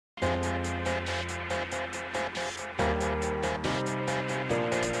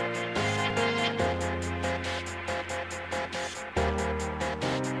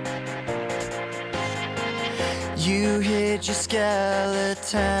You hid your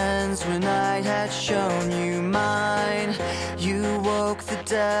skeletons when I had shown you mine. You woke the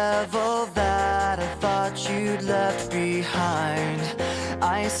devil that I thought you'd left behind.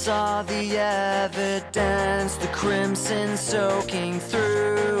 I saw the evidence, the crimson soaking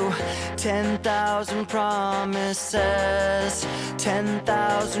through. 10,000 promises,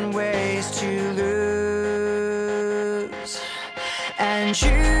 10,000 ways to lose. And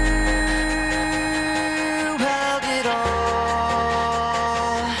you held it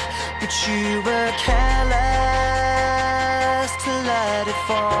all, but you were careless to let it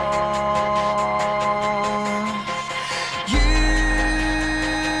fall. You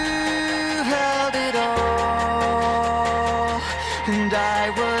held it all, and I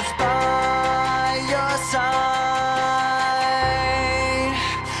was by your side.